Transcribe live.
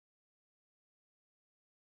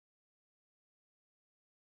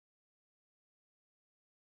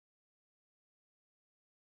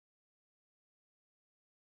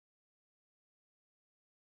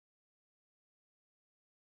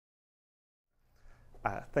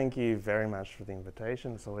Thank you very much for the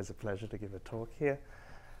invitation. It's always a pleasure to give a talk here.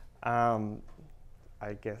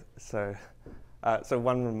 I guess so. So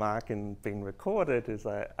one remark in being recorded is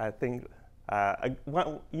I think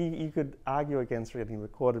you could argue against getting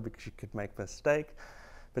recorded because you could make a mistake.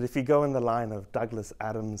 But if you go in the line of Douglas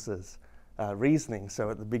Adams's reasoning, so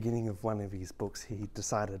at the beginning of one of his books, he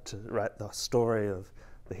decided to write the story of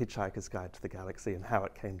The Hitchhiker's Guide to the Galaxy and how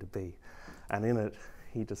it came to be. And in it,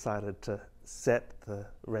 he decided to set the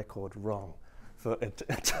record wrong for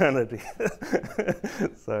eternity.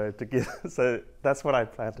 So that's what I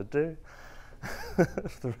plan to do for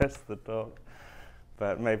the rest of the talk.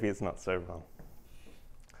 But maybe it's not so wrong.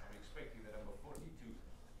 I'm expecting the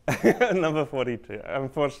number 42. Number 42.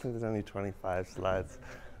 Unfortunately, there's only 25 slides.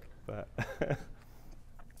 But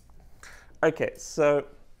okay, so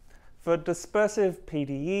for dispersive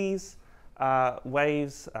PDEs,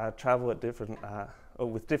 waves travel at different, or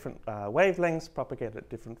with different wavelengths, propagate at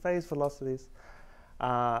different phase velocities,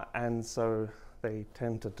 and so they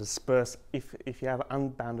tend to disperse. If you have an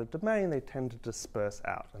unbounded domain, they tend to disperse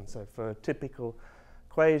out. And so for a typical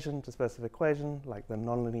equation, dispersive equation, like the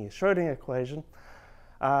nonlinear Schrödinger equation,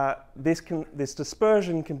 this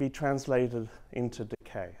dispersion can be translated into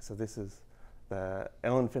decay. So this is the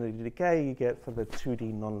L infinity decay you get for the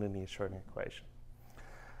 2D nonlinear Schrödinger equation.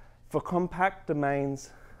 For compact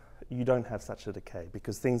domains, you don't have such a decay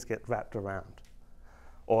because things get wrapped around,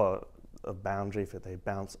 or a boundary if they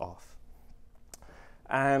bounce off.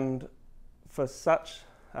 And for such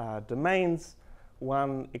domains,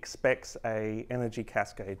 one expects an energy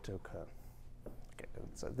cascade to occur. Okay,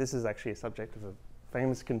 so this is actually a subject of a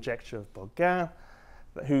famous conjecture of Bogin,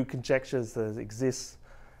 who conjectures there exists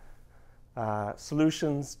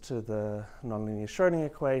solutions to the nonlinear Schrödinger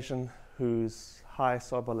equation whose high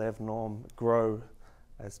Sobolev norm grow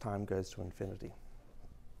as time goes to infinity.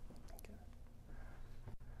 Okay.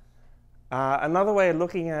 Another way of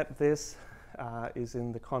looking at this is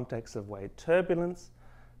in the context of wave turbulence.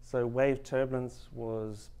 So wave turbulence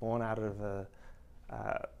was born out of an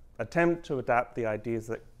attempt to adapt the ideas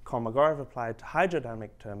that Kolmogorov applied to hydrodynamic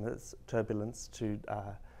turbulence to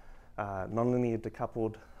nonlinear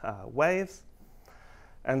decoupled waves.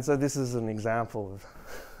 And so this is an example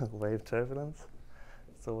of wave turbulence.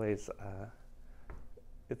 So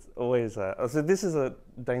this is a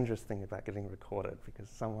dangerous thing about getting recorded because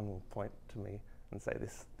someone will point to me and say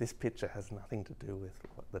this picture has nothing to do with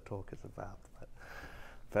what the talk is about.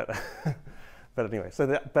 But anyway,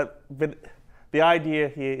 so but the idea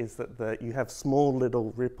here is that you have small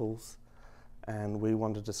little ripples, and we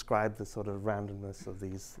want to describe the sort of randomness of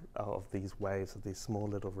these waves, of these small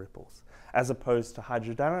little ripples, as opposed to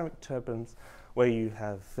hydrodynamic turbulence, where you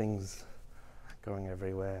have things going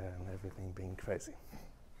everywhere and everything being crazy.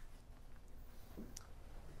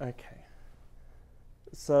 Okay,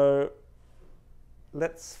 so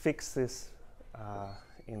let's fix this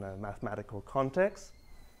in a mathematical context.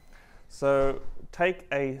 So take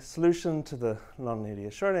a solution to the nonlinear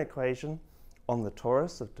Schrödinger equation on the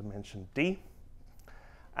torus of dimension d,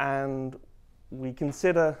 and we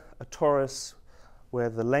consider a torus where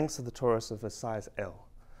the lengths of the torus are of a size L,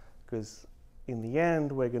 because in the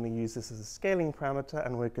end we're going to use this as a scaling parameter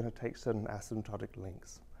and we're going to take certain asymptotic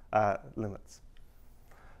limits.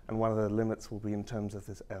 And one of the limits will be in terms of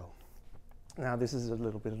this L. Now this is a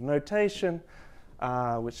little bit of notation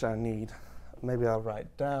which I need, maybe I'll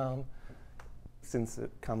write down since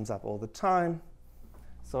it comes up all the time.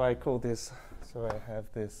 So I call this, so I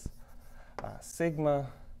have this sigma,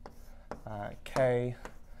 k,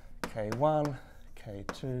 k1,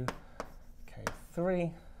 k2,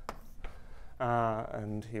 k3,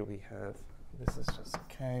 and here we have, this is just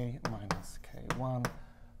k minus k1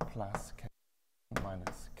 plus k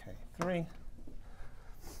minus k3.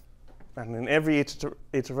 And in every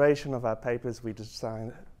iteration of our papers, we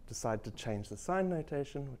decide to change the sign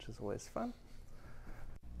notation, which is always fun.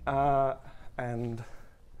 And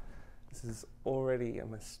this is already a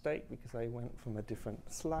mistake because I went from a different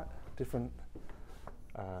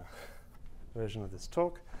version of this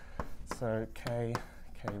talk. So k,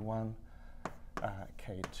 k1,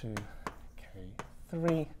 k2,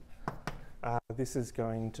 k3. This is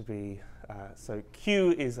going to be, so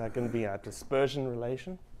q is going to be our dispersion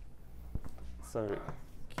relation. So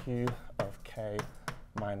q of k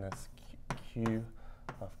minus q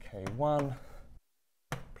of k1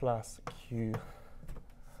 plus q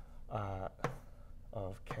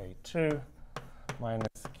of k2 minus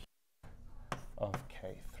q of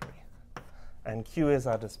k3. And q is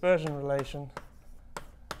our dispersion relation,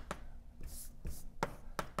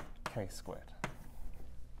 k squared.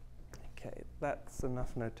 Okay, that's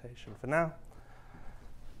enough notation for now.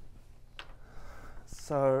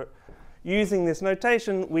 So using this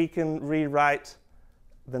notation, we can rewrite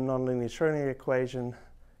the nonlinear Schrodinger equation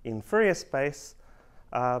in Fourier space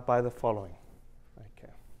by the following.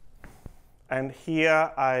 Okay. And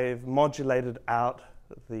here I've modulated out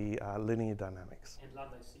the linear dynamics. And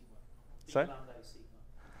lambda is sigma. Sorry? Lambda is sigma.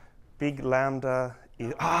 Big lambda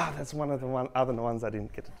is, that's one of the other ones I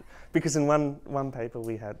didn't get to do. Because in one paper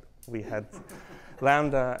we had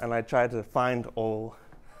lambda, and I tried to find all,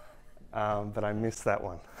 but I missed that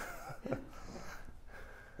one.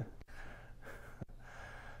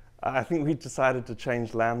 I think we decided to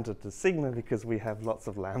change lambda to sigma because we have lots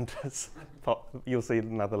of lambdas. You'll see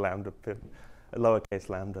another lambda, a lowercase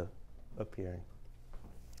lambda appearing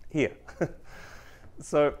here.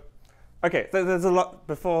 So, okay, so there's a lot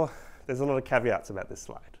of caveats about this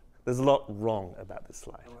slide. There's a lot wrong about this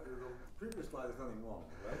slide. No, the previous slide is nothing wrong,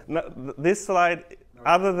 right? No, this slide,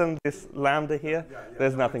 other than this lambda here,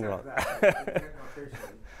 there's nothing wrong.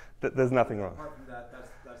 There's nothing wrong. Apart from that,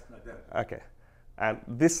 that's not dead. Okay. And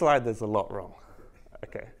this slide, there's a lot wrong.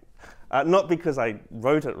 Okay. Not because I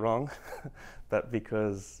wrote it wrong, but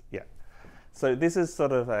because, yeah. So this is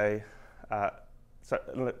sort of a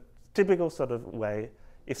typical sort of way.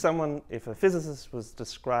 If a physicist was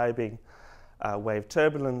describing wave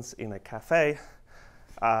turbulence in a cafe,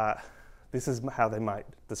 this is how they might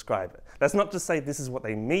describe it. That's not to say this is what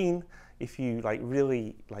they mean. If you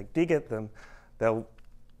really dig at them, they'll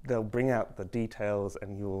bring out the details,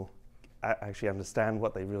 and you'll actually understand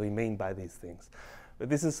what they really mean by these things. But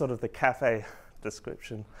this is sort of the cafe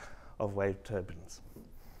description of wave turbulence.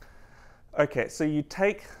 Okay, so you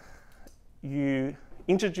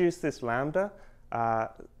introduce this lambda.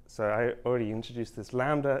 So I already introduced this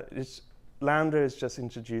lambda. Lambda is just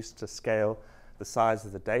introduced to scale the size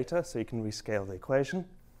of the data, so you can rescale the equation.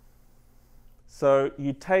 So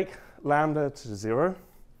you take lambda to 0,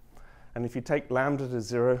 and if you take lambda to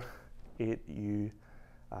 0, you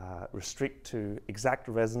restrict to exact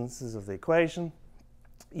resonances of the equation.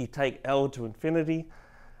 You take L to infinity,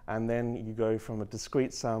 and then you go from a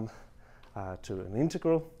discrete sum to an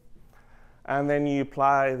integral. And then you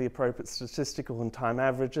apply the appropriate statistical and time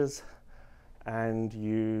averages, and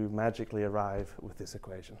you magically arrive with this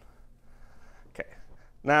equation. Okay.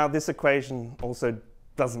 Now, this equation also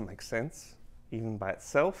doesn't make sense, even by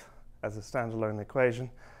itself, as a standalone equation,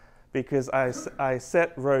 because I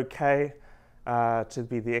set rho k to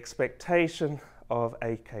be the expectation of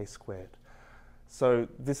ak squared. So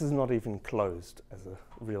this is not even closed as a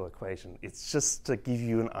real equation. It's just to give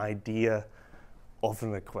you an idea of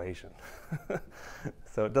an equation.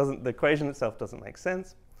 So the equation itself doesn't make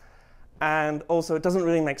sense. And also, it doesn't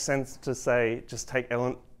really make sense to say, just take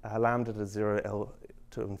lambda to 0, L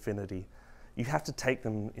to infinity. You have to take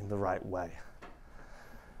them in the right way.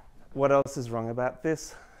 What else is wrong about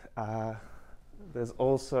this? There's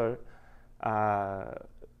also,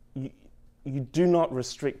 you do not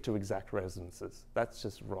restrict to exact resonances. That's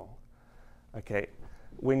just wrong. Okay,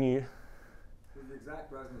 when you... With the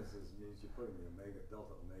exact resonances means you're putting the omega,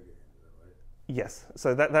 delta omega into it, right? Yes,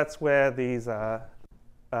 so that's where these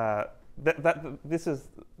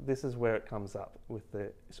this is where it comes up with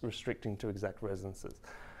the restricting to exact resonances.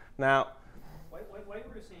 Now, why were you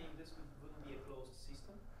saying this wouldn't be a closed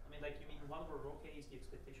system? I mean, you mean 1 over rho k is the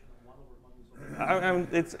expectation of 1 over 1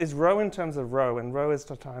 is over. it's rho in terms of rho, and rho is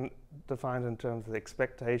defined in terms of the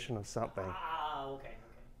expectation of something. Okay.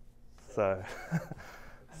 So,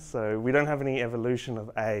 so we don't have any evolution of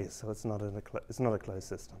A, so it's not a closed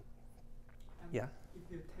system. And yeah. If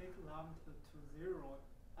you take lambda to 0,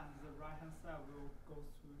 and the right-hand side will go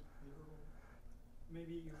to 0,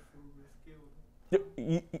 maybe you should rescale.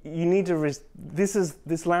 You need to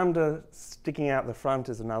this lambda sticking out the front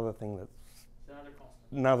is another thing that's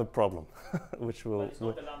another problem, which will. But it's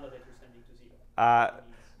not the lambda that you're sending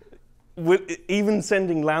to 0. Even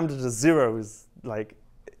sending lambda to 0 is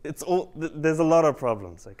there's a lot of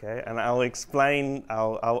problems, okay? And I'll explain,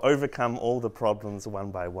 I'll overcome all the problems one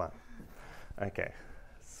by one. Okay,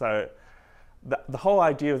 so the whole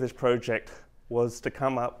idea of this project was to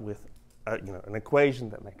come up with an equation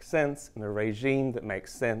that makes sense in a regime that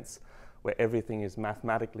makes sense, where everything is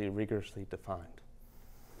mathematically rigorously defined.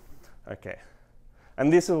 Okay,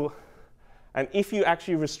 and if you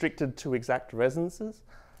actually restricted to exact resonances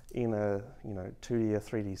in a 2D or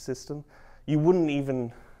 3D system, you wouldn't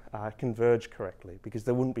even converge correctly because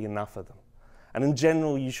there wouldn't be enough of them. And in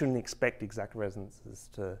general, you shouldn't expect exact resonances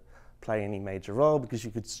to play any major role because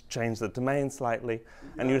you could change the domain slightly,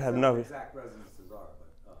 and you'd have no exact resonances are.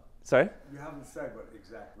 But, sorry? You haven't said what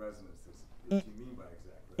exact resonances you mean by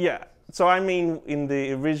exact resonances. Yeah. So I mean in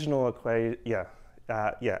the original equation. Yeah.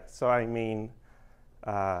 So I mean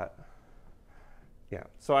Yeah.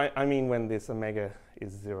 So I mean when this omega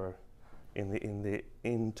is 0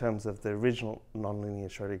 in terms of the original nonlinear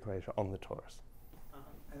Schrodinger equation on the torus.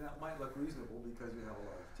 And that might look reasonable because you have a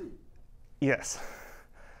large t. Yes.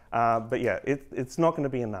 But yeah, it's not going to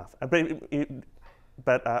be enough.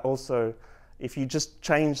 But also, if you just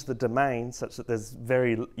change the domain such that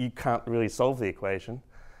you can't really solve the equation,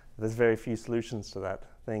 there's very few solutions to that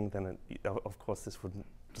thing, then of course this wouldn't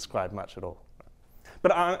describe much at all.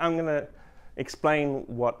 But I'm going to explain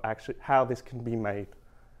how this can be made,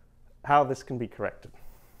 how this can be corrected.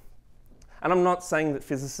 And I'm not saying that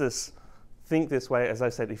physicists think this way. As I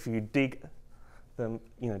said, if you dig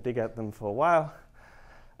at them for a while,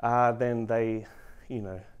 then they,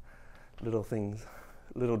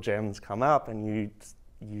 little gems come up, and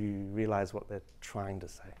you realize what they're trying to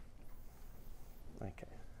say. Okay.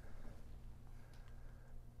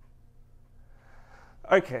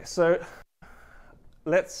 Okay, so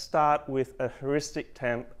let's start with a heuristic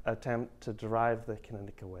attempt to derive the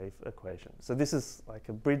kinetic wave equation. So this is like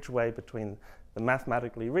a bridgeway between the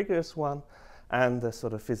mathematically rigorous one and the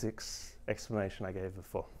sort of physics explanation I gave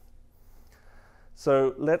before.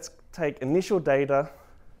 So let's take initial data,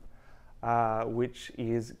 which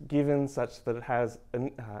is given such that it has,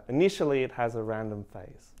 initially it has a random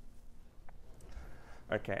phase.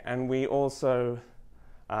 Okay, and we also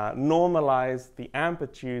normalize the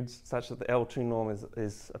amplitudes such that the L2 norm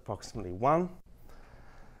is approximately 1.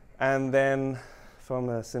 And then from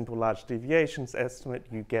a simple large deviations estimate,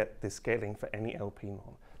 you get this scaling for any LP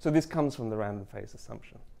norm. So this comes from the random phase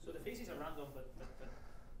assumption. So the phases are random, but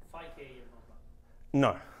phi k is not random?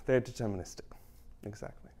 No, they're deterministic.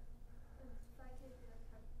 Exactly.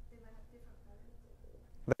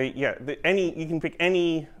 You can pick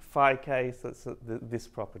any phi k so that this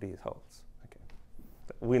property holds. Okay,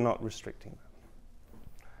 we're not restricting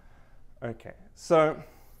that. Okay, so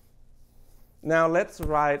now let's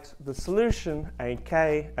write the solution AK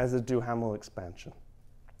as a Duhamel expansion.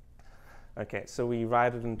 Okay, so we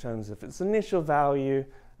write it in terms of its initial value,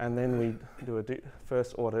 and then we do a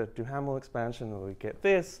first order Duhamel expansion, and we get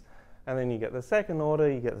this, and then you get the second order,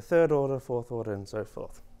 you get the third order, fourth order, and so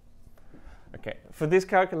forth. Okay, for this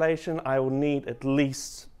calculation, I will need at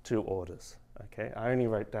least 2 orders. Okay, I only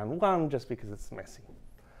wrote down 1 just because it's messy.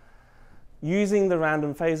 Using the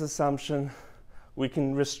random phase assumption, we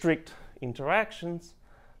can restrict interactions.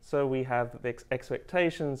 So we have the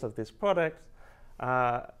expectations of this product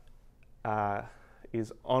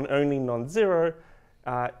is only non-zero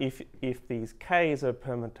if these k's are a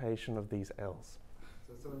permutation of these l's.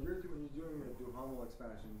 So when you're doing a Duhamel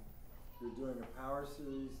expansion, you're doing a power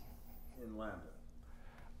series in lambda.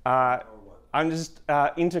 Or what? I'm just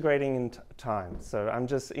integrating in time. So I'm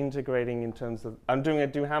just integrating in terms of, I'm doing a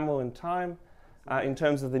Duhamel in time in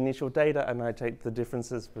terms of the initial data, and I take the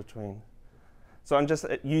differences between. So I'm just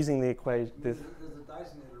using the equation. There's a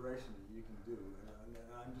Dyson iteration that you can do, and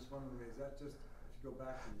I'm just wondering, is that just, if you go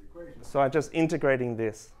back to the equation? So I'm just integrating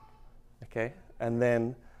this, okay, and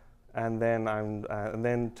then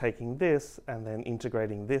I'm taking this and then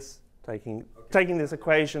integrating this, taking this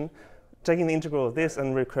equation, taking the integral of this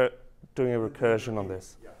and doing a recursion on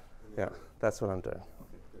this. Yeah, that's what I'm doing. Okay,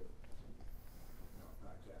 good. No,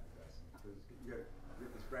 not exactly Dyson, because you get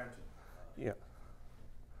this branching. Yeah.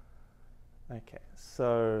 Okay,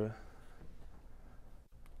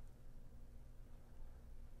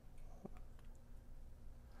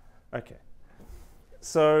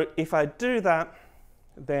 so if I do that,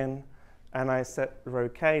 then, and I set rho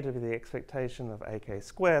k to be the expectation of AK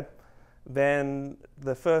squared, then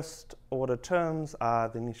the first order terms are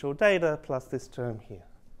the initial data plus this term here,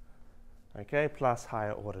 okay, plus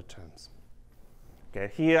higher order terms. Okay,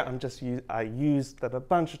 here I used that a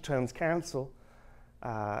bunch of terms cancel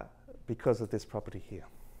because of this property here.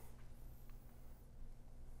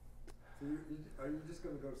 So are you just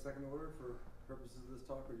going to go to second order for purposes of this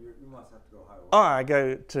talk, or you must have to go higher order? Oh, I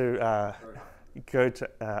go to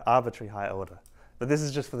arbitrary high order, but this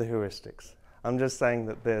is just for the heuristics. I'm just saying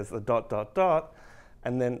that there's a ...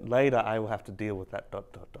 and then later I will have to deal with that ...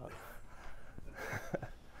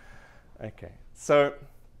 Okay, so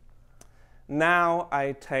now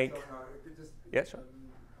I take. So, Yeah, sure.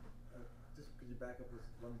 Just could you back up this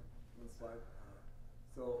one slide?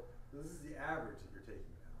 So this is the average that you're taking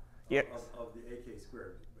now. Yes. Of the AK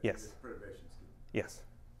squared. Yes. This perturbation scheme. Yes.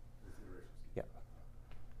 This iteration scheme. Yeah.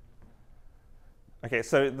 Okay,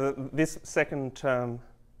 so this second term,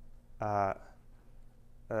 I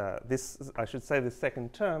should say this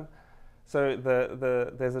second term, so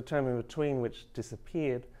there's a term in between which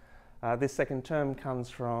disappeared. This second term comes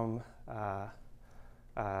from,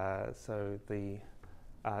 so the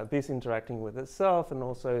this interacting with itself, and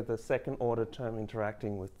also the second order term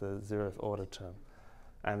interacting with the 0th order term.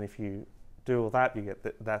 And if you do all that, you get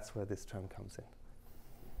that's where this term comes in.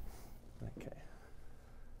 Okay.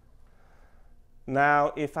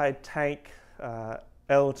 Now, if I take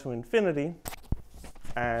L to infinity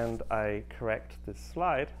and I correct this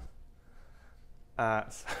slide,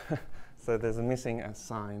 so there's a missing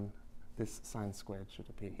sign. This sign squared should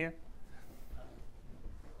appear here.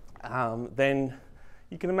 Then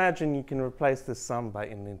you can imagine you can replace this sum by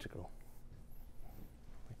an integral.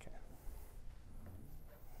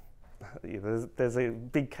 Okay. There's a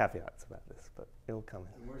big caveats about this, but it'll come in.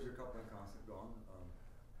 And where's your coupling constant gone?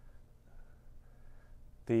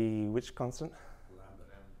 The which constant?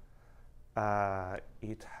 Lambda.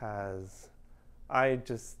 It has. I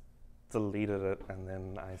just deleted it, and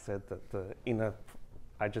then I said that the inner.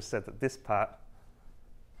 I just said that this part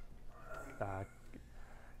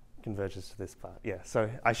converges to this part. Yeah. So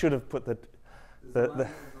I should have put the There's a lambda in there,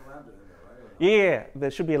 right? yeah.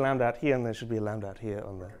 There should be a lambda out here, and there should be a lambda out here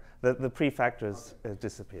on Okay. the prefactors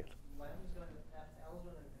disappeared. Lambda's going to L is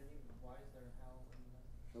going to infinity. Why is there an L in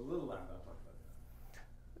The little lambda, I'm talking about that.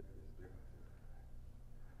 Maybe it's a big one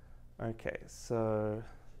too. Okay. So Should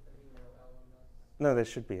there be no L in that? no, there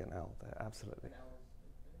should be an L there. Absolutely. An L is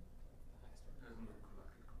infinity? Doesn't look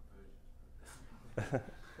like a conversion.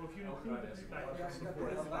 Well, if you include the prefactor, Yeah, you gotta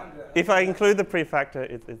put a lambda. If I include the prefactor,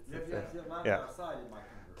 it's If you have lambda yeah. outside, it might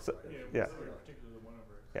convert. So- right? yeah. particularly the 1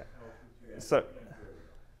 over Yeah. L. So,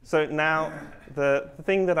 so now the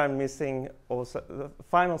thing that I'm missing also, the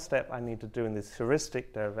final step I need to do in this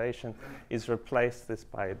heuristic derivation is replace this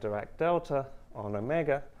by a Dirac delta on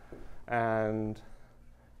omega. And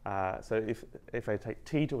so if I take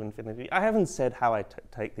t to infinity, I haven't said how I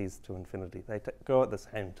take these to infinity. They go at the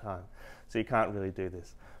same time. So you can't really do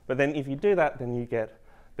this. But then if you do that, then you get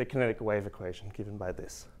the kinetic wave equation given by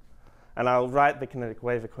this. And I'll write the kinetic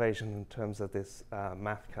wave equation in terms of this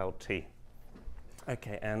math cal t.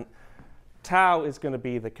 Okay, and tau is going to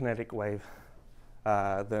be the kinetic wave,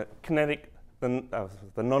 the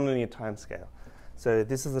nonlinear time scale. So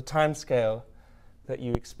this is the time scale that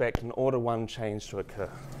you expect an order 1 change to occur.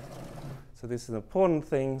 So this is an important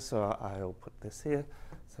thing, so I'll put this here.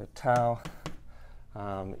 So tau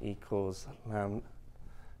equals lambda,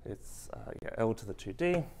 it's L to the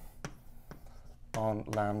 2d on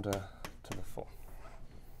lambda to the 4.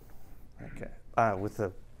 Okay, with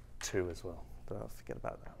the 2 as well. Don't forget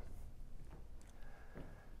about that.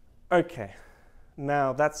 Okay,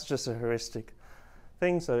 now that's just a heuristic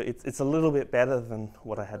thing, so it's a little bit better than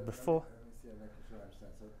what I had before. Let me see, I'm making sure I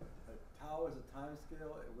understand. So tau is a time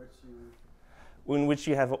scale at which you. In which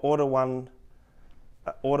you have an order 1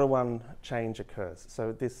 change occurs.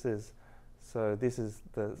 So this is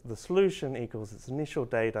the solution equals its initial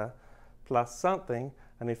data plus something,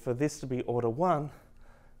 and if for this to be order 1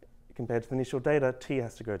 compared to the initial data, t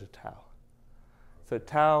has to go to tau. So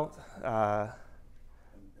tau, And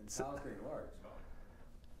tau's getting large.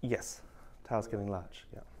 yes, tau's getting large.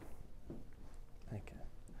 Yeah. Okay.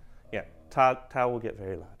 Yeah, tau will get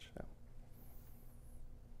very large. Yeah.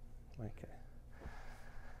 Okay.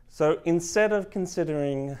 So instead of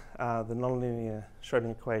considering the nonlinear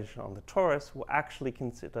Schrodinger equation on the torus, we'll actually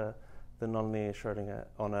consider the nonlinear Schrodinger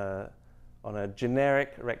on a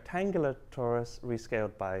generic rectangular torus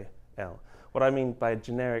rescaled by L. What I mean by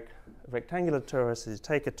generic rectangular torus is you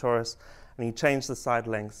take a torus and you change the side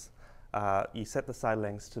lengths. You set the side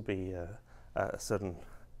lengths to be a certain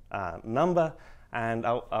number, and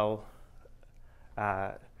I'll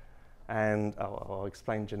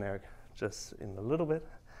explain generic just in a little bit.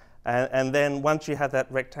 And then once you have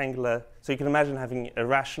that rectangular, so you can imagine having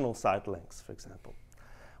irrational side lengths, for example.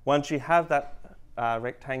 Once you have that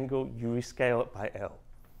rectangle, you rescale it by L.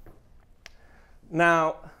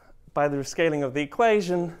 Now, by the rescaling of the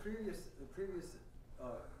equation, The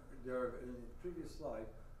previous slide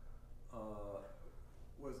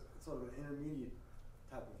was sort of an intermediate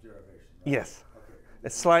type of derivation. Right? yes, Okay.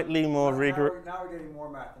 it's slightly more rigorous. Now we're getting more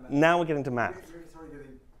mathematics. Now we're getting to math. You're sort of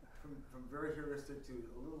getting from very heuristic to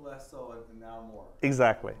a little less so, and now more.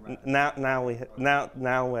 Exactly. Math. Now we're Now at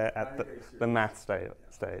you're getting the math serious.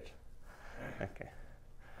 stage. Okay.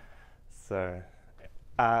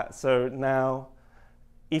 So now,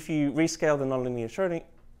 if you rescale the nonlinear Schrodinger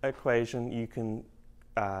equation, you can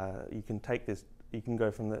take this. You can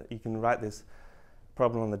write this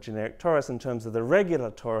problem on the generic torus in terms of the regular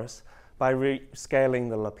torus by rescaling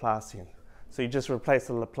the Laplacian. So you just replace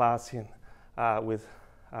the Laplacian with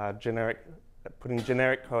putting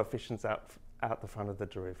generic coefficients out the front of the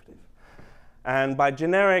derivative. And by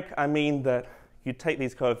generic, I mean that you take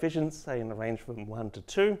these coefficients, say in a range from 1 to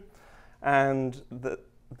 2, and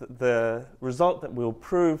the result that we'll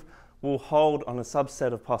prove will hold on a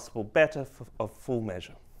subset of possible beta of full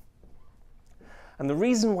measure. And the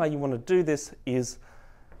reason why you want to do this is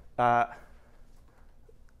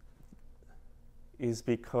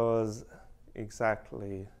because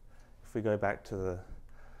exactly, if we go back to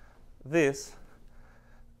this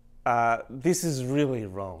is really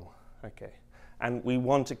wrong, okay? And we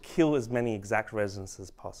want to kill as many exact resonances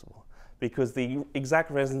as possible, because the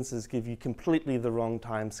exact resonances give you completely the wrong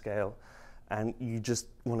time scale, and you just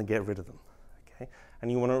want to get rid of them, okay?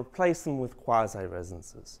 And you want to replace them with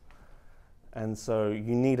quasi-resonances. And so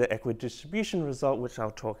you need an equidistribution result, which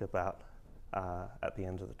I'll talk about at the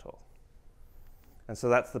end of the talk. And so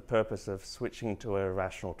that's the purpose of switching to a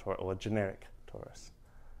rational torus, or a generic torus.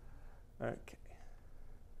 Okay.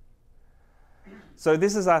 So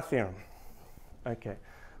this is our theorem. Okay.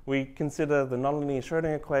 We consider the nonlinear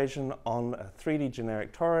Schrödinger equation on a 3D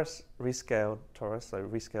generic torus, rescaled torus, so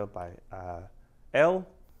rescaled by L.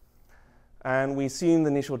 And we assume the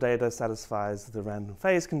initial data satisfies the random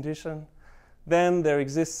phase condition. Then there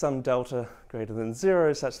exists some delta greater than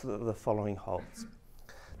 0 such that the following holds.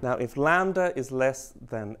 Now, if lambda is less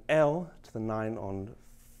than L to the 9 on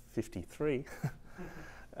 53,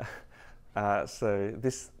 so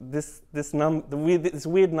this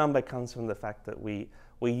weird number comes from the fact that we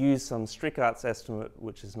use some Strickhart's estimate,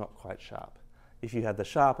 which is not quite sharp. If you had the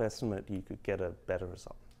sharp estimate, you could get a better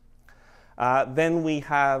result. Then we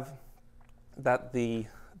have that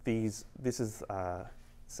this is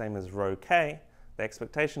same as rho k. The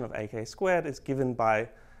expectation of ak squared is given by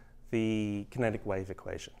the kinetic wave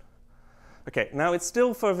equation. Okay, now it's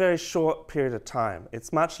still for a very short period of time.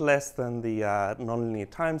 It's much less than the nonlinear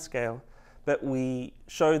time scale, but we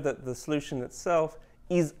show that the solution itself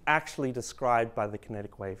is actually described by the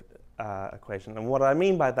kinetic wave equation. And what I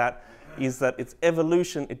mean by that is that its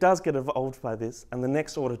evolution, it does get evolved by this, and the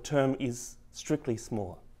next order term is strictly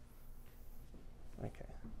smaller. Okay.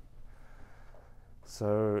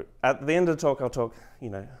 So at the end of the talk, I'll talk,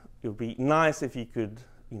 it would be nice if you could,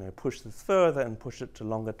 push this further and push it to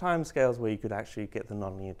longer time scales where you could actually get the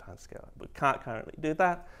nonlinear time scale. We can't currently do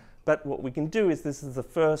that, but what we can do is this is the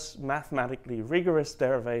first mathematically rigorous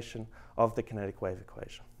derivation of the kinetic wave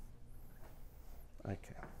equation.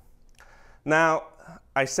 Okay. Now,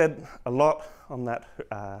 I said a lot on that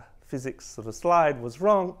physics sort of slide was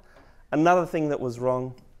wrong. Another thing that was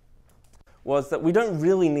wrong was that we don't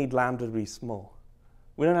really need lambda to be small.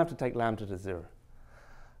 We don't have to take lambda to 0.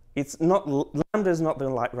 Lambda is not the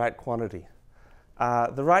right quantity.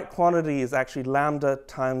 The right quantity is actually lambda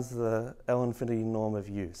times the L infinity norm of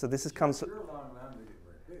u. So this comes. You're allowing lambda to get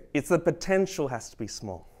very big. It's the potential has to be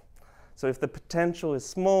small. So if the potential is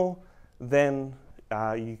small, then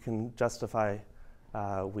you can justify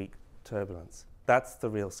weak turbulence. That's the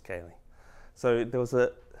real scaling. So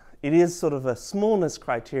it is sort of a smallness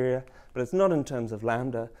criteria, but it's not in terms of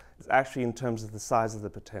lambda. It's actually in terms of the size of the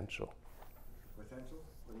potential. Potential?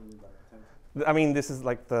 What do you mean by potential? I mean, this is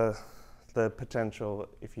like the potential,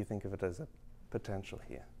 if you think of it as a potential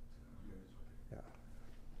here. Yeah.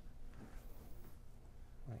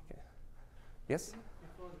 Okay. Yes?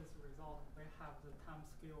 Before this result, we have the time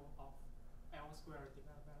scale of L squared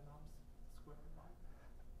divided by lambda squared, right?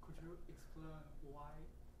 Could you explain why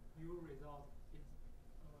your result is,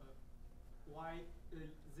 why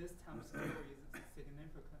this time scale is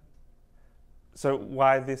significant? So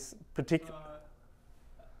why this particular?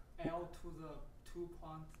 L to the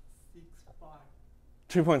 2.65.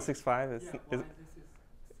 2.65 is. Yeah, why this is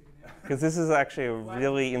significant? Because this is actually a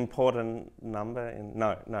really important number.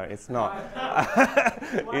 No, it's not.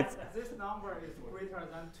 This number is greater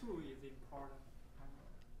than 2 is important.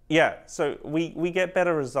 Yeah, so we get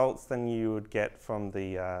better results than you would get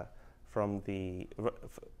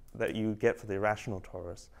that you get for the irrational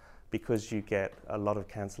torus, because you get a lot of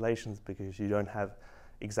cancellations because you don't have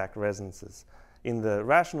exact resonances. In the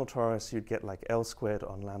rational torus, you'd get like L squared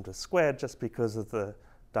on lambda squared just because of the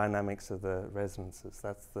dynamics of the resonances.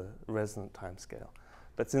 That's the resonant time scale.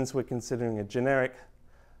 But since we're considering a generic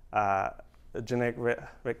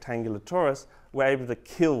rectangular torus, we're able to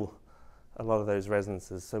kill a lot of those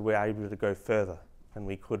resonances. So we're able to go further than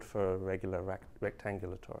we could for a regular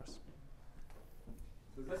rectangular torus.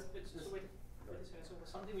 So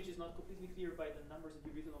something which is not completely clear by the numbers that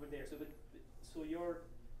you've written over there.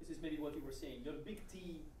 This is maybe what you were saying. Your big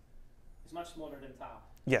T is much smaller than tau.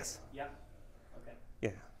 Yes. Yeah. Okay.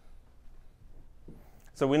 Yeah.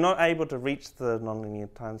 So we're not able to reach the nonlinear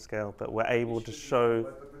timescale, but we're able to show.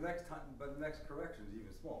 But the next correction is even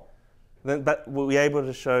smaller. But we're able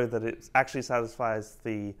to show that it actually satisfies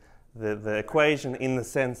the equation in the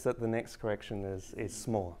sense that the next correction is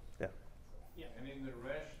smaller. Yeah. And in the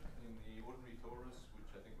rational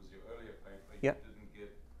Yeah. Didn't get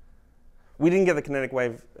We didn't get the kinetic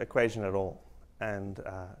wave equation at all, and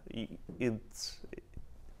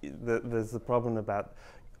there's the problem about.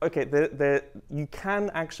 Okay, you can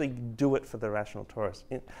actually do it for the rational torus.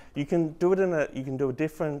 You can do it you can do a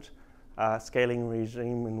different scaling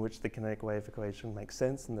regime in which the kinetic wave equation makes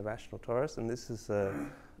sense in the rational torus, and this is a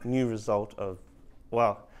new result of,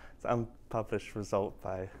 well, it's an unpublished result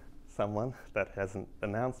by someone that hasn't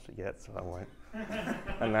announced it yet, so I won't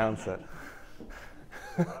announce it.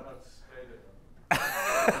 why not scale it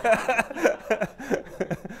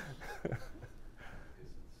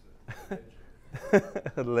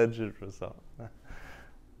up? Alleged result.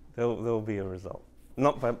 There'll be a result,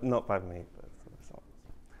 not by me, but the result.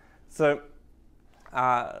 So,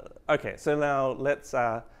 okay. So now let's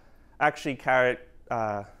actually carry it.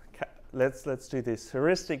 Let's do this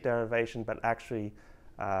heuristic derivation, but actually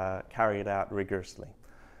carry it out rigorously.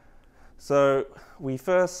 So we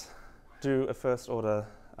first do a first order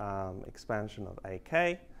expansion of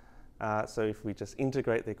AK. So if we just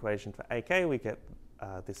integrate the equation for AK, we get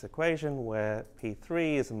this equation where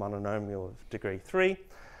P3 is a mononomial of degree 3.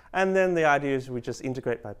 And then the idea is we just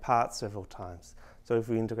integrate by parts several times. So if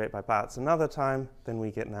we integrate by parts another time, then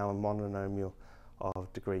we get now a mononomial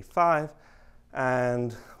of degree 5.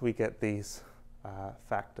 And we get these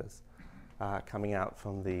factors coming out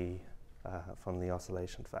from the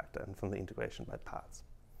oscillation factor and from the integration by parts.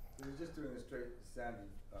 So you're just doing a straight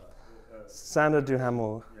Standard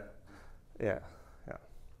Duhamel. Yeah. Yeah.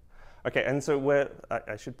 Okay, and so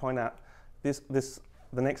I should point out the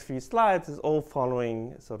next few slides is all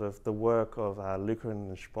following sort of the work of Lucarin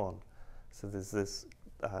and Spohn. So there's this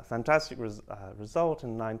fantastic result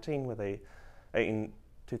in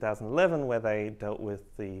 2011 where they dealt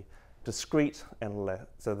with the discrete NLS,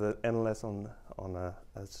 so the NLS on a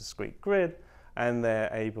discrete grid, and they're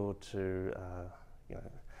able to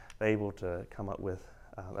come up with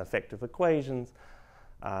effective equations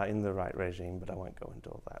in the right regime, but I won't go into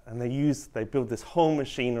all that. And they build this whole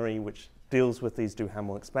machinery which deals with these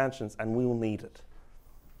Duhamel expansions, and we will need it.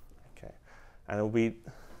 Okay, and it'll be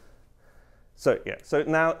so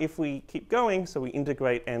now if we keep going, so we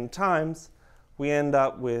integrate n times, we end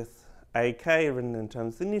up with AK written in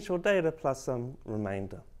terms of the initial data plus some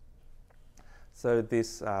remainder. So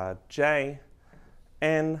this J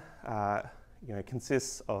n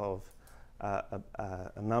consists of a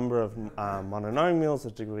number of mononomials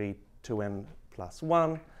of degree 2n plus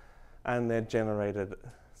 1, and they're generated.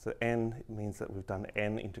 So n means that we've done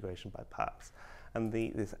n integration by parts. And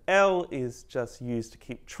this L is just used to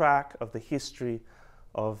keep track of the history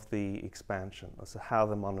of the expansion, so how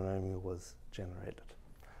the mononomial was generated.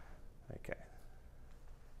 Okay.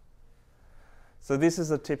 So this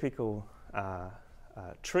is a typical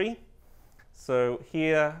tree. So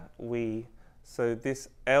here this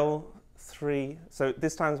L3, so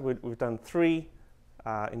this time we've done 3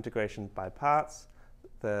 integration by parts.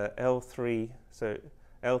 The L3, so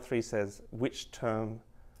L3 says which term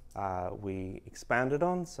we expanded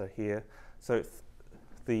on. So here,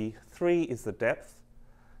 the 3 is the depth,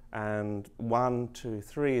 and 1, 2,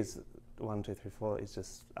 3 is 1, 2, 3, 4 is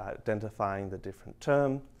just identifying the different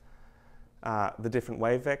term, the different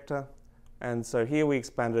wave vector. And so here we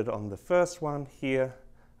expanded on the first one. Here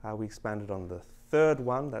we expanded on the third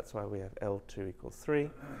one. That's why we have L2 equals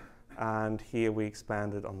 3. And here we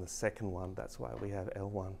expanded on the second one. That's why we have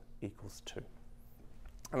L1 equals 2.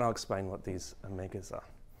 And I'll explain what these omegas are.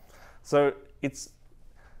 So it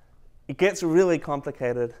gets really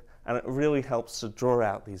complicated, and it really helps to draw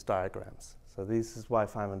out these diagrams. So this is why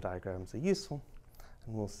Feynman diagrams are useful,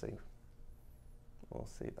 and we'll see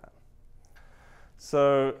that.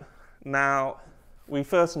 So now we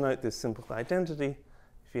first note this simple identity.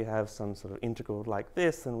 If you have some sort of integral like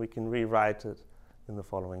this, then we can rewrite it in the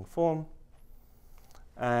following form.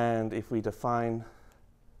 And if we define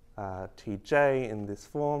Tj in this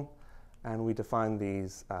form, and we define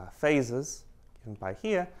these phases given by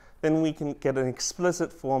here, then we can get an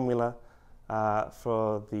explicit formula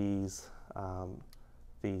for these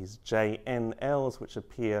JNLs which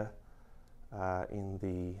appear here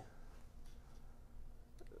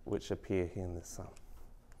in this sum.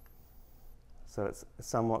 So it's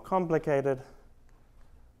somewhat complicated,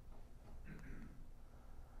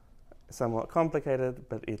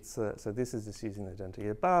 but it's so this is just using the identity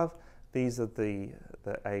above. These are the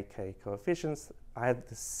AK coefficients. I had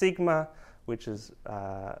the sigma, which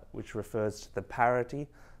refers to the parity,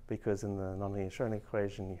 because in the nonlinear Schrodinger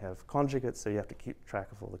equation you have conjugates, so you have to keep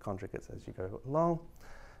track of all the conjugates as you go along.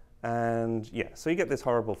 And yeah, so you get this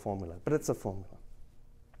horrible formula, but it's a formula.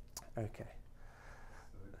 Okay.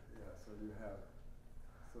 So you have,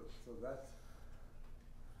 so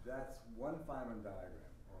that's one Feynman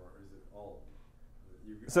diagram, or is it all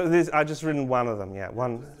of them? So this, I just written one of them, yeah.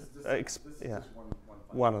 One, This is yeah. just one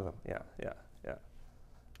Feynman. One of them, yeah.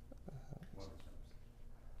 One of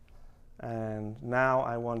them. And now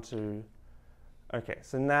I want to, okay,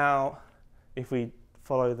 so now if we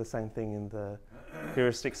follow the same thing in the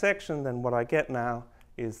heuristic section, then what I get now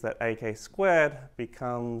is that AK squared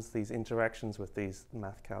becomes these interactions with these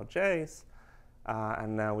math-cal j's,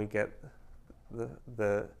 and now we get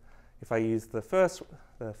the if I use the first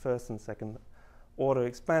and second order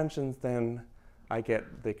expansions, then I get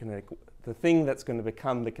the thing that's going to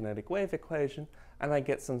become the kinetic wave equation, and I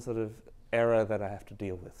get some sort of error that I have to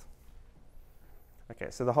deal with. Okay,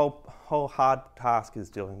 so the whole hard task is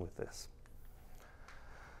dealing with this.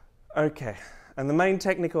 Okay, and the main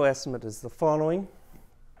technical estimate is the following.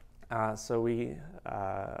 So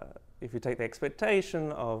if you take the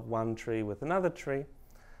expectation of one tree with another tree,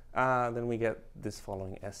 then we get this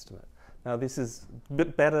following estimate. Now this is a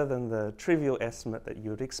bit better than the trivial estimate that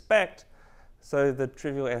you would expect. So the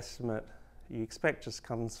trivial estimate you expect just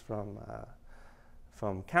comes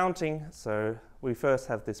from counting. So we first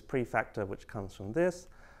have this prefactor which comes from this.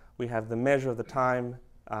 We have the measure of the time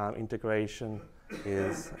integration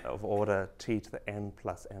is of order t to the n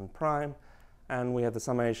plus n prime. And we have the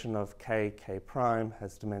summation of k prime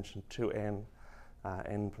has dimension 2n,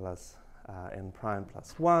 n plus n prime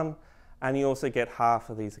plus 1. And you also get half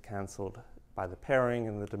of these are cancelled by the pairing,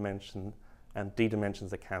 and the dimension and d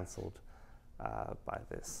dimensions are cancelled by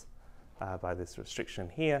this restriction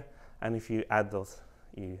here. And if you add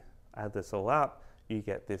this all up, you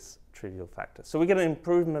get this trivial factor. So we get an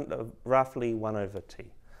improvement of roughly 1 over t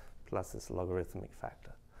plus this logarithmic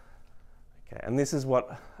factor. Okay, and this is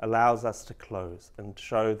what allows us to close and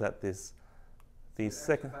show that these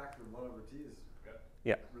second factor 1 over t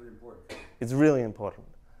is really important. It's really important.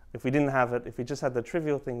 If we didn't have it, if we just had the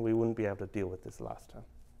trivial thing, we wouldn't be able to deal with this last time.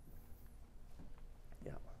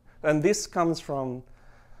 Yeah, and this comes from.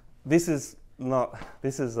 This is a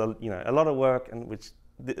lot of work, and which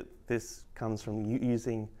this comes from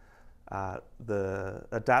using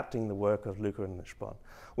adapting the work of Luca and Nussbaum.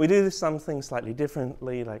 We do some things slightly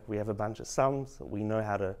differently, like we have a bunch of sums that we know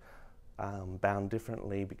how to bound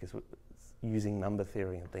differently because we're using number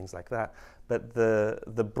theory and things like that. But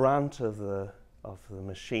the brunt of the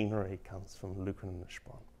machinery comes from Luca and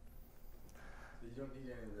Nussbaum. So you don't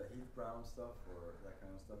need any of the Heath-Brown stuff or that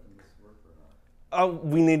kind of stuff in this work, or not? Oh,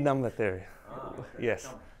 we need number theory. Okay. Yes,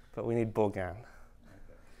 but we need Bourgain.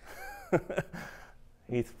 Okay.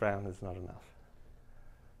 Heath-Brown is not enough.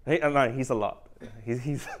 No, he's a lot.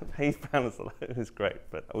 Heath-Brown is great,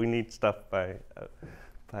 but we need stuff by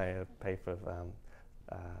a paper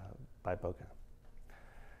by Bourgain.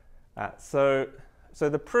 So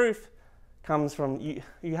the proof comes from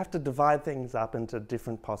you have to divide things up into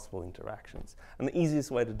different possible interactions, and the easiest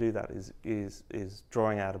way to do that is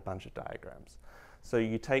drawing out a bunch of diagrams. So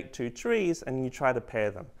you take two trees and you try to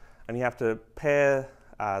pair them, and you have to pair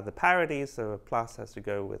the parities. So a plus has to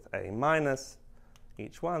go with a minus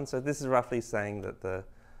each one. So this is roughly saying that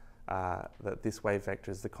that this wave vector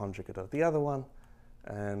is the conjugate of the other one,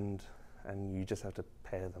 and you just have to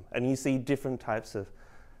pair them. And you see different types of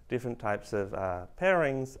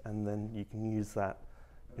pairings, and then you can use that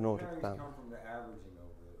in order to bound. Come from the averaging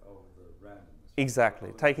of the randomness.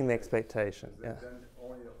 Exactly, taking the expectation. Yeah. Then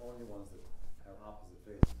only ones that have opposite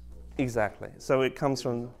phases. Exactly. So it comes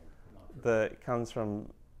from the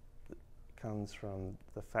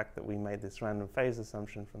fact that we made this random phase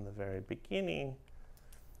assumption from the very beginning.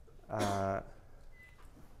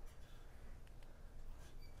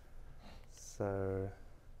 So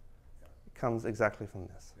it comes exactly from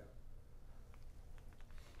this.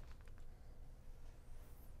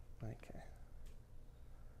 Okay.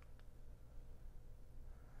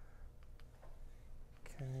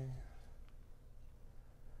 Okay.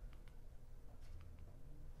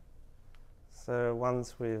 So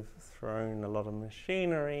once we've thrown a lot of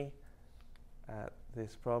machinery at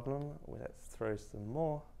this problem, let's throw some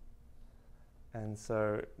more. And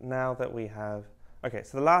so now that we have, okay,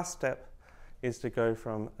 so the last step is to go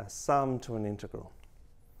from a sum to an integral.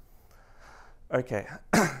 Okay,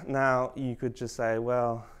 now you could just say,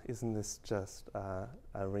 well, isn't this just a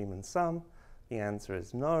Riemann sum? The answer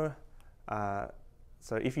is no.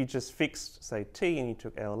 So if you just fixed, say, t and you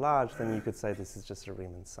took L large, then you could say this is just a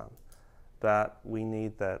Riemann sum. But we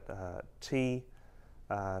need that t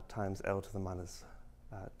times L to the minus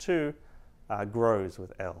 2 grows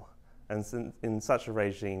with L. And so in such a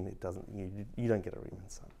regime, it doesn't, you don't get a Riemann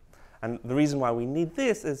sum. And the reason why we need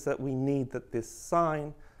this is that we need that this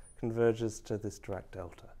sign converges to this Dirac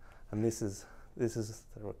delta. And this is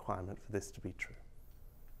the requirement for this to be true.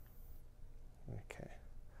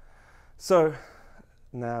 So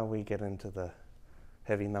now we get into the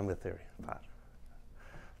heavy number theory part.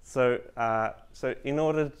 So, so in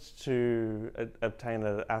order to obtain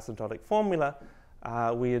an asymptotic formula,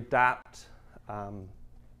 we adapt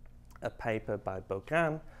a paper by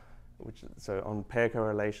Buckmaster, so on pair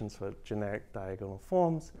correlations for generic diagonal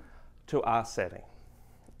forms, to our setting.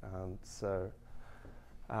 So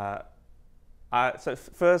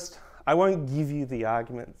first, I won't give you the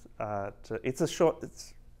arguments.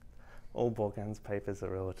 All Buckmaster's papers are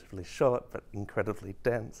relatively short, but incredibly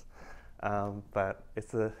dense. But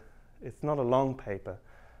it's not a long paper,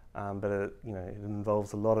 but it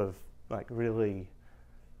involves a lot of really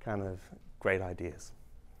kind of great ideas.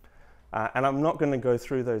 And I'm not going to go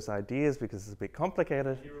through those ideas because it's a bit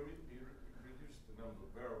complicated. You reduce the number of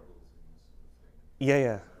variables in this sort of thing.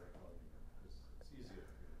 Yeah. It's easier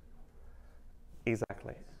to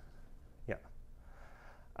Exactly. Yeah.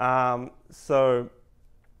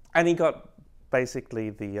 And he got basically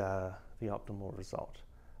the optimal result.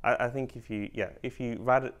 I think if you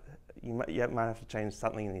write it, you might have to change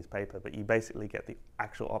something in his paper, but you basically get the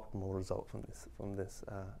actual optimal result from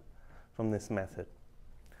this method.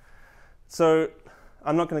 So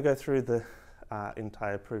I'm not going to go through the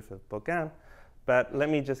entire proof of Buckmaster, but let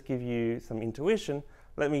me just give you some intuition.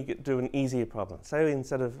 Let me do an easier problem. Say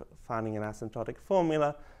instead of finding an asymptotic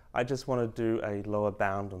formula, I just want to do a lower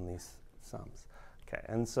bound on these sums. Okay,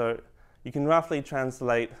 and so you can roughly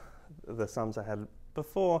translate the sums I had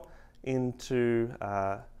before into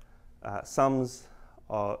sums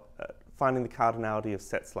or finding the cardinality of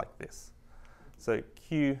sets like this. So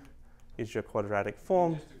Q is your quadratic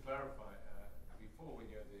form. Just to clarify, before when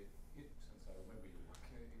you had since I remember when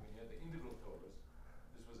you had the integral torus,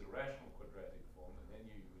 this was a rational quadratic form, and then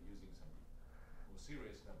you were using some more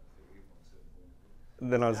serious number theory from a certain point of view.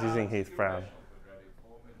 Then I was Now using it's Heath Brown. irrational quadratic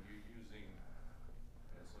form, and you're using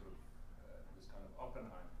sort of this kind of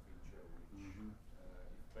Oppenheim feature, which if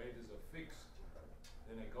betas are fixed,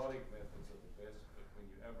 then ergodic methods are the best, but when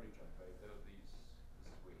you average on beta, this is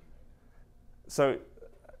where you make it. So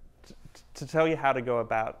to tell you how to go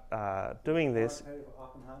about doing this,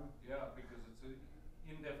 Oppenheim? Yeah, because it's an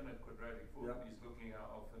indefinite quadratic form. Yep. He's looking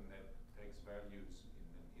how often that takes values in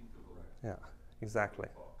an interval yeah, exactly.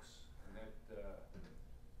 box. And that is a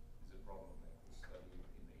problem that we study in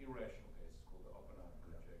the irrational case. It's called the Oppenheim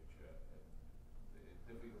conjecture. And the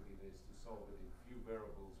difficulty is to solve it in few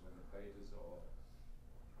variables when the betas are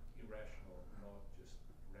irrational, not just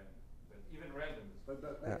random. But even random is But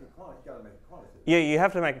make it quantitative. You got to make it quantitative. Yeah, you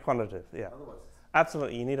have to make it quantitative. Yeah, Otherwise,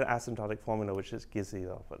 absolutely. You need an asymptotic formula, which just gives you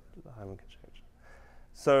the Oppenheim conjecture.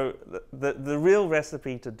 So the real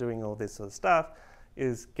recipe to doing all this sort of stuff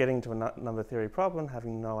is getting to a number theory problem,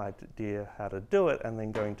 having no idea how to do it, and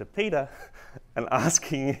then going to Peter and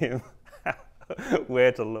asking him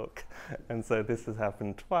where to look. And so this has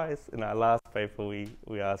happened twice. In our last paper, we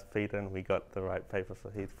asked Peter, and we got the right paper for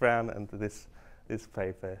Heath Brown. And this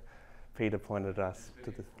paper, Peter pointed us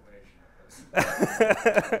to this.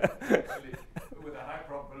 actually, with a high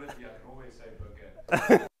probability, I can always say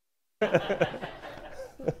Buckmaster.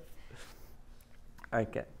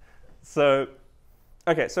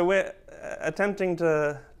 Okay, so we're attempting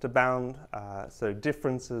to bound so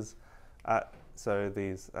differences. So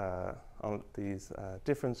these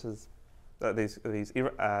differences,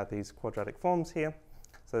 these quadratic forms here.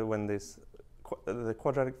 So when the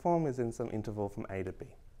quadratic form is in some interval from A to B.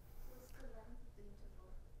 What's the length of the interval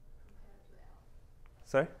compared to L?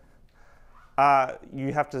 Sorry,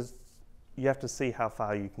 you have to see how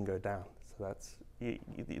far you can go down. So that's the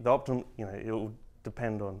optimum. It will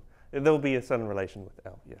depend on. There will be a certain relation with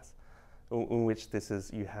L, yes, in which this is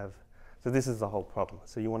So this is the whole problem.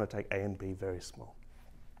 So you want to take A and B very small.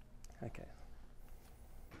 Okay.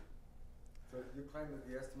 so you claim that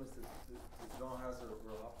the estimates that Jean has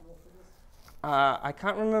were optimal for this? I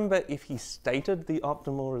can't remember if he stated the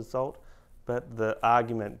optimal result, but the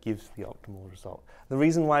argument gives the optimal result. The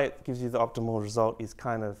reason why it gives you the optimal result is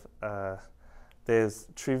kind of there's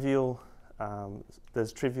trivial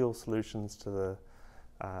solutions to the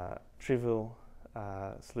trivial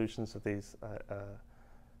solutions to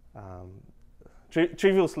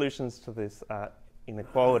this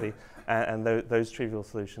inequality, and those trivial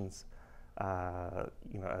solutions have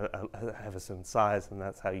a certain size, and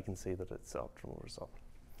that's how you can see that it's the optimal result.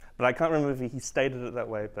 But I can't remember if he stated it that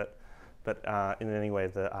way, but in any way,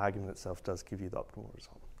 the argument itself does give you the optimal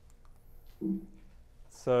result.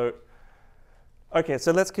 So, okay,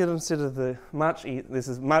 so let's consider this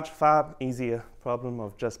is far easier problem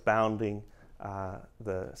of just bounding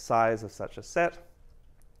the size of such a set.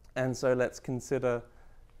 And so let's consider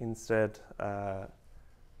instead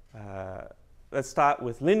let's start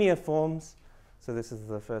with linear forms. So this is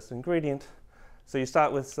the first ingredient. So you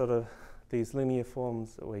start with sort of these linear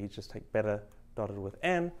forms where you just take beta dotted with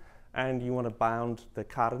n, and you want to bound the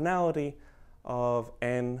cardinality of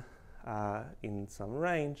n in some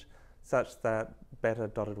range such that beta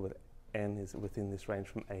dotted with n is within this range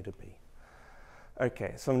from A to B.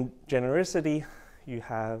 Okay, so in genericity, you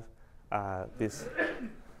have this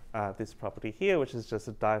property here, which is just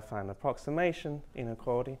a Diophant approximation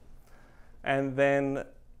inequality. And then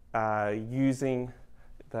using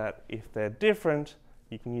that, if they're different,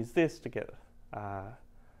 you can use this to get,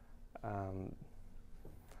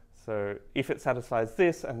 so if it satisfies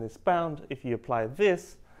this and this bound, if you apply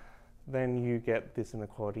this, then you get this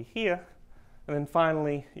inequality here. And then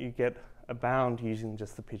finally, you get a bound using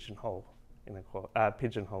just the pigeonhole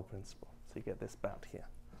principle. So you get this bound here.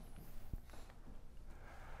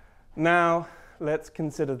 Now, let's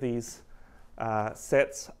consider these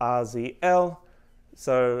sets R, Z, L.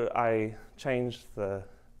 So I changed the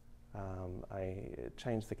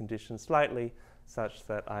condition slightly such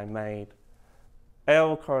that I made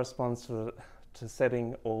L corresponds to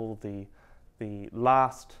setting all the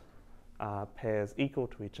last pairs equal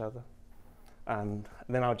to each other. And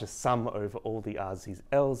then I'll just sum over all the RZs,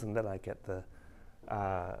 Ls, and then I get the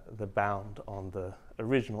bound on the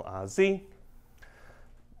original RZ.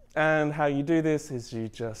 And how you do this is you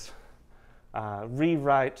just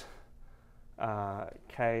rewrite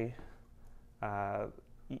K. So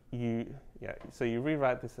you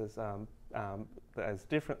rewrite this as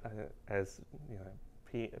different as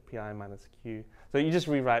Pi minus Q. So you just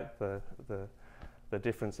rewrite the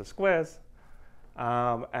difference of squares,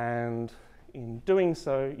 and in doing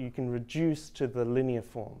so, you can reduce to the linear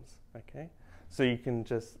forms. Okay, so you can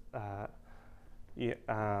just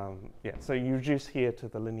so you reduce here to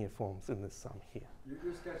the linear forms in this sum here.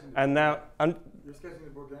 You're sketching. And now you're sketching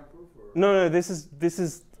the Bourgain proof, or no, this is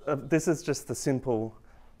just the simple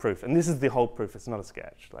proof, and this is the whole proof. It's not a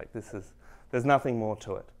sketch. Like there's nothing more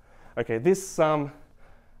to it. Okay, this sum,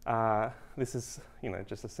 this is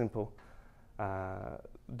just a simple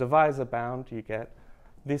divisor bound. You get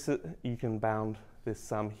this. You can bound this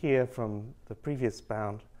sum here from the previous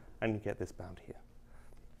bound, and you get this bound here.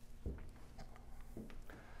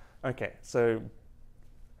 Okay, so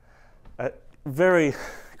a very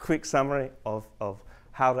quick summary of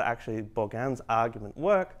how to actually Bourgain's argument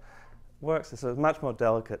works. So it's much more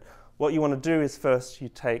delicate. What you want to do is first you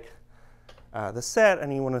take the set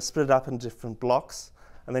and you want to split it up in different blocks,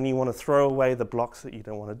 and then you want to throw away the blocks that you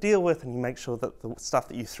don't want to deal with, and you make sure that the stuff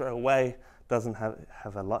that you throw away doesn't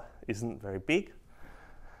have a lot, isn't very big.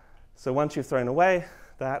 So once you've thrown away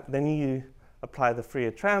that, then you apply the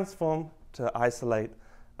Fourier transform to isolate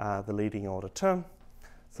the leading order term.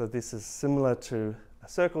 So this is similar to a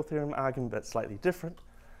circle theorem argument, but slightly different.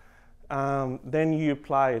 Then you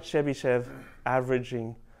apply a Chebyshev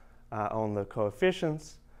averaging on the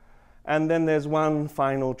coefficients. And then there's one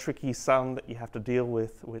final tricky sum that you have to deal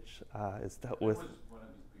with, which is dealt with. What was one of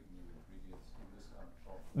these big new ingredients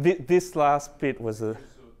in this This last bit was a... So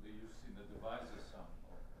they used in the divisor sum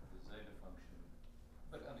of the zeta function,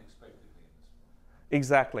 but unexpectedly in this one.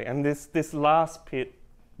 Exactly, and this last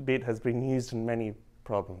bit has been used in many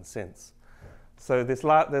problems since. So there's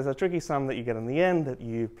a tricky sum that you get in the end that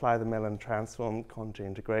you apply the Mellin transform, conjugate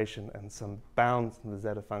integration, and some bounds in the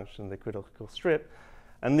zeta function, the critical strip.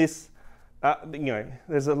 And this,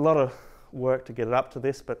 there's a lot of work to get it up to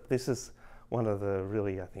this, but this is one of the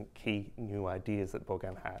really, I think, key new ideas that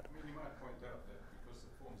Bourgain had. I mean, you might point out that because the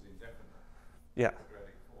form's indefinite, Yeah.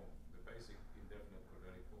 quadratic form, the basic indefinite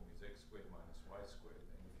quadratic form is x squared minus y squared.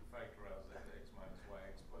 And if you factorize that to x minus y,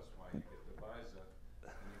 x plus y, you get the divisor,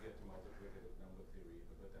 and you get the multiplicative number theory,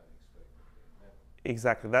 but unexpectedly.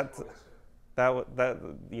 Exactly. That's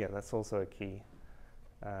also a key.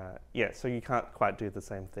 So you can't quite do the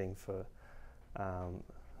same thing for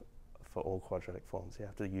all quadratic forms. You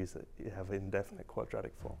have to use it. You have an indefinite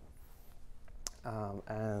quadratic form.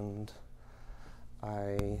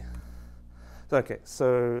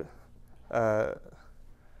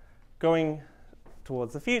 Going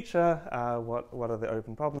towards the future, what are the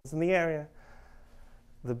open problems in the area?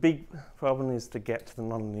 The big problem is to get to the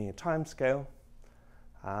nonlinear timescale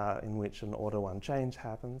in which an order 1 change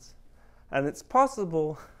happens. And it's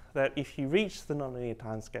possible that if you reach the nonlinear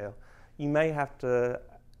timescale, you may have to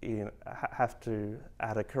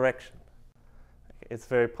add a correction. It's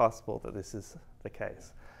very possible that this is the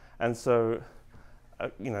case. And so,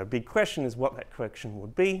 a big question is what that correction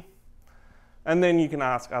would be. And then you can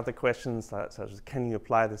ask other questions such as, can you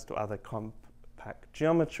apply this to other compact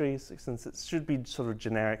geometries? Since it should be sort of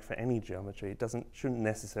generic for any geometry, it shouldn't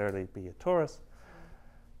necessarily be a torus.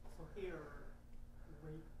 So here,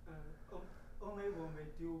 only when we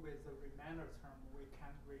deal with the remainder term we can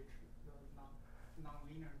reach the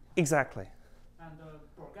non-linear time. Exactly. And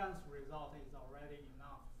Bourgain's result is already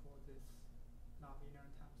enough for this non-linear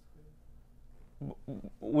time scale.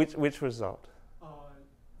 Which result?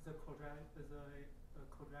 The quadratic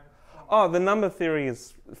form. Oh, the number theory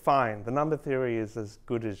is fine. The number theory is as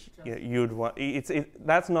good as you'd want.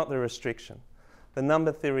 That's not the restriction. The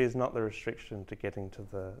number theory is not the restriction to getting to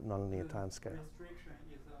the nonlinear time scale. The restriction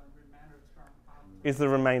is the remainder term. Is the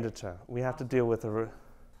remainder term. We have to deal with the... Feynman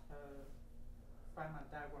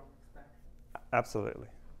diagram expansion. Absolutely.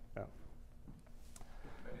 Yeah.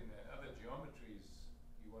 But in the other geometries,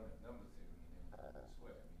 you want a number theory in this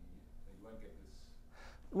way. I mean, you won't get this.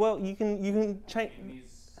 Well, you can change... In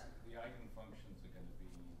these, the eigenfunctions are going to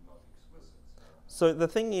be not explicit. So the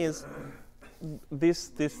thing is, this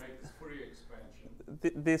make this Fourier expansion.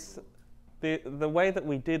 the way that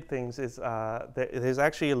we did things is there's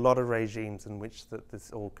actually a lot of regimes in which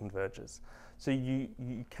this all converges. So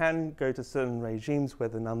you can go to certain regimes where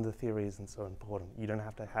the number theory isn't so important. You don't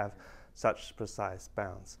have to have such precise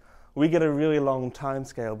bounds. We get a really long time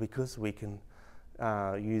scale because we can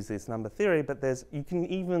use this number theory, but you can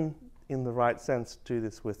even, in the right sense, do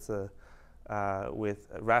this with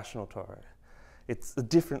rational torus. It's a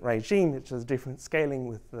different regime, it's just different scaling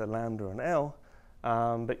with the lambda and L,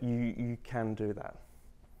 but you can do that.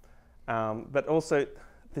 But also,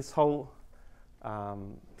 this whole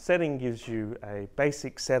setting gives you a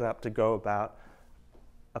basic setup to go about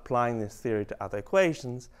applying this theory to other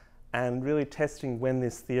equations and really testing when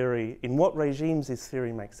this theory, in what regimes this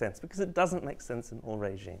theory makes sense, because it doesn't make sense in all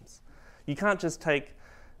regimes. You can't just take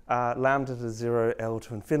lambda to 0, L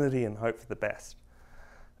to infinity and hope for the best.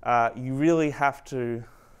 You really have to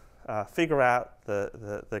figure out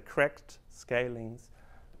the correct scalings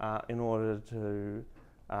in order to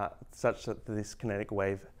such that this kinetic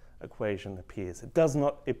wave equation appears. It does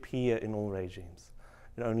not appear in all regimes.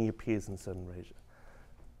 It only appears in certain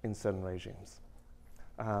regimes.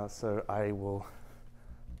 So I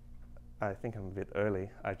think I'm a bit early.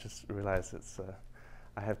 I just realized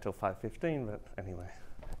I have till 5:15, but anyway,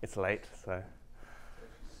 it's late, so.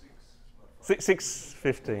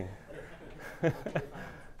 6:15.